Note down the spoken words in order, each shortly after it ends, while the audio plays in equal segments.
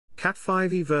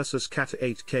CAT5e versus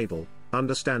CAT8 cable,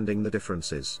 understanding the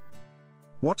differences.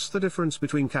 What's the difference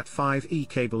between CAT5e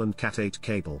cable and CAT8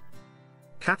 cable?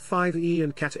 CAT5e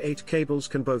and CAT8 cables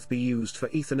can both be used for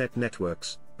Ethernet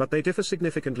networks, but they differ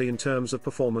significantly in terms of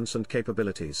performance and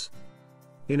capabilities.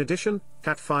 In addition,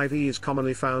 CAT5e is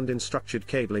commonly found in structured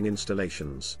cabling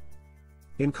installations.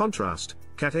 In contrast,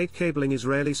 CAT8 cabling is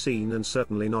rarely seen and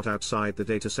certainly not outside the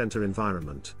data center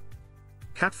environment.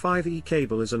 CAT5e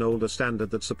cable is an older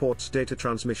standard that supports data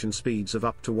transmission speeds of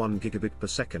up to 1 gigabit per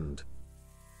second.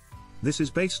 This is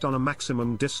based on a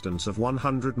maximum distance of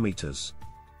 100 meters.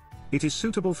 It is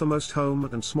suitable for most home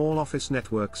and small office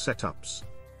network setups.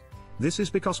 This is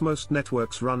because most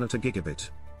networks run at a gigabit.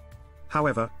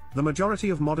 However, the majority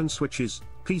of modern switches,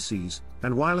 PCs,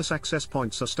 and wireless access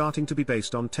points are starting to be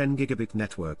based on 10 gigabit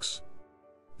networks.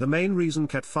 The main reason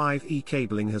CAT5e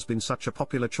cabling has been such a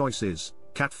popular choice is,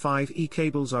 CAT5e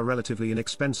cables are relatively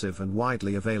inexpensive and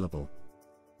widely available.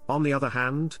 On the other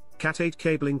hand, CAT8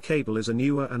 cabling cable is a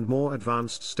newer and more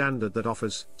advanced standard that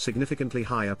offers significantly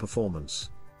higher performance.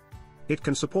 It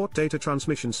can support data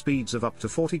transmission speeds of up to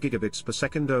 40 gigabits per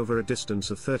second over a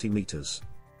distance of 30 meters.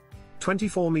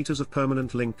 24 meters of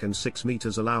permanent link and 6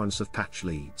 meters allowance of patch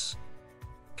leads.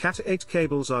 CAT8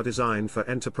 cables are designed for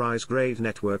enterprise-grade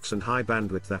networks and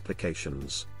high-bandwidth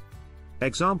applications.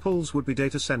 Examples would be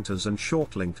data centers and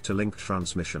short link-to-link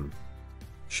transmission.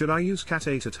 Should I use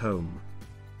CAT8 at home?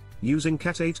 Using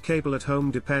CAT8 cable at home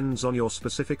depends on your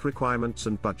specific requirements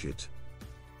and budget.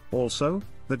 Also,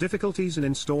 the difficulties in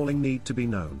installing need to be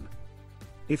known.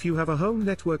 If you have a home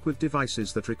network with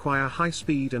devices that require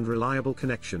high-speed and reliable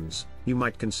connections, you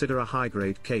might consider a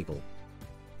high-grade cable.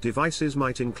 Devices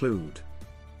might include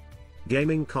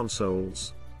gaming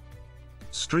consoles,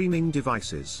 streaming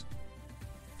devices,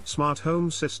 smart home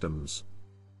systems.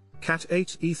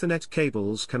 CAT8 Ethernet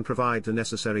cables can provide the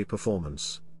necessary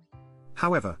performance.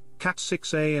 However,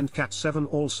 CAT6e and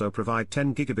CAT7 also provide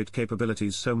 10 gigabit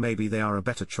capabilities, so maybe they are a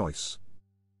better choice.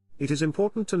 It is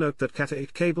important to note that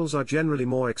CAT8 cables are generally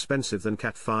more expensive than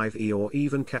CAT5e or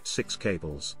even CAT6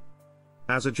 cables.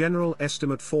 As a general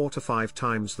estimate, 4 to 5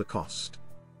 times the cost.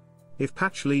 If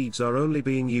patch leads are only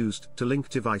being used to link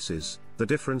devices, the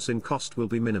difference in cost will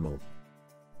be minimal.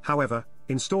 However,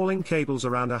 installing cables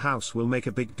around a house will make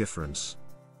a big difference.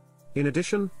 In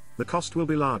addition, the cost will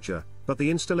be larger, but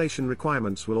the installation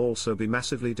requirements will also be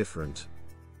massively different.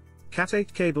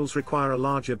 CAT8 cables require a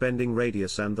larger bending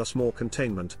radius and thus more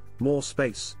containment, more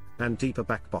space, and deeper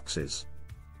back boxes.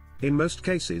 In most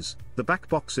cases, the back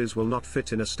boxes will not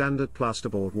fit in a standard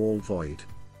plasterboard wall void.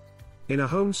 In a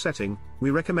home setting, we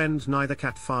recommend neither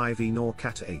CAT5e nor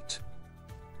CAT8.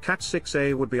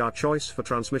 CAT6e would be our choice for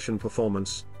transmission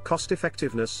performance, cost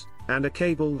effectiveness, and a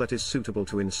cable that is suitable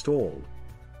to install.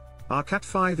 Are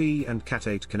CAT5e and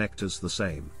CAT8 connectors the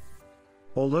same?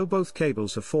 Although both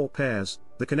cables have 4 pairs,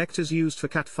 the connectors used for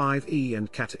CAT5e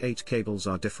and CAT8 cables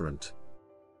are different.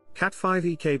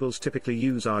 CAT5e cables typically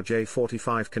use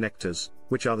RJ45 connectors,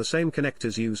 which are the same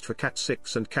connectors used for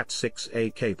CAT6 and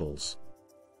CAT6e cables.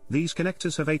 These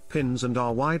connectors have 8 pins and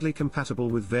are widely compatible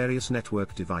with various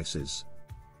network devices.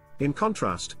 In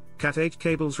contrast, CAT8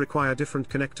 cables require different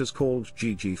connectors called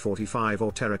GG45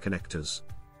 or Terra connectors.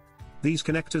 These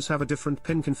connectors have a different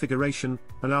pin configuration,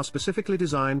 and are specifically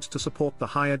designed to support the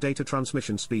higher data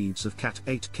transmission speeds of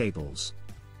CAT8 cables.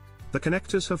 The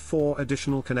connectors have 4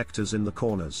 additional connectors in the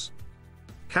corners.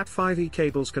 CAT5e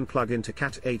cables can plug into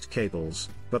CAT8 cables,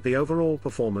 but the overall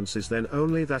performance is then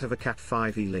only that of a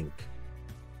CAT5e link.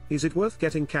 Is it worth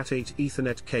getting CAT8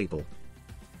 Ethernet cable?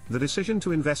 The decision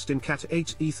to invest in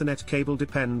CAT8 Ethernet cable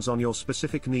depends on your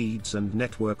specific needs and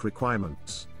network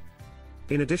requirements.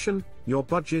 In addition, your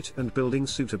budget and building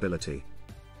suitability.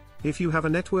 If you have a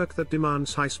network that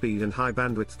demands high-speed and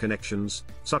high-bandwidth connections,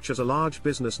 such as a large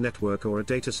business network or a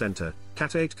data center,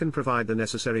 CAT8 can provide the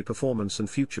necessary performance and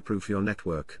future-proof your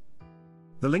network.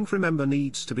 The link, remember,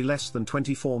 needs to be less than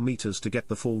 24 meters to get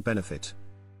the full benefit.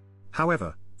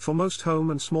 However, for most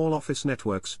home and small office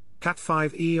networks,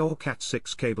 CAT5e or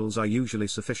CAT6 cables are usually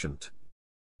sufficient.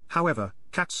 However,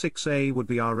 CAT6e would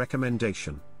be our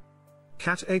recommendation.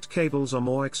 CAT8 cables are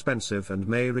more expensive and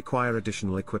may require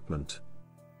additional equipment.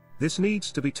 This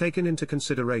needs to be taken into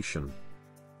consideration.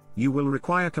 You will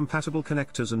require compatible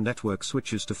connectors and network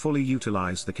switches to fully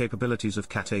utilize the capabilities of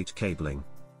CAT8 cabling.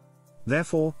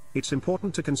 Therefore, it's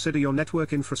important to consider your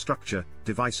network infrastructure,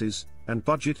 devices, and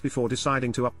budget before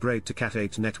deciding to upgrade to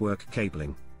CAT8 network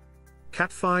cabling.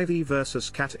 CAT5e versus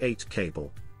CAT8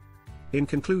 cable. In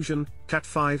conclusion,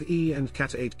 CAT5e and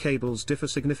CAT8 cables differ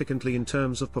significantly in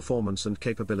terms of performance and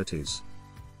capabilities.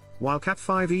 While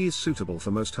CAT5e is suitable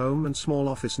for most home and small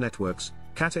office networks,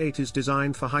 CAT8 is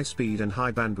designed for high-speed and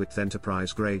high-bandwidth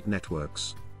enterprise-grade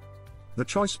networks. The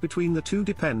choice between the two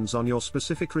depends on your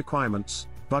specific requirements,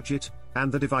 budget,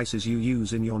 and the devices you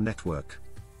use in your network.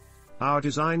 Our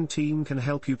design team can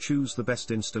help you choose the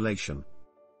best installation.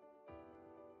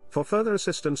 For further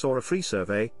assistance or a free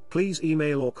survey, please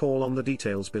email or call on the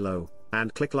details below,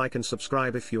 and click like and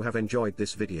subscribe if you have enjoyed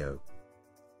this video.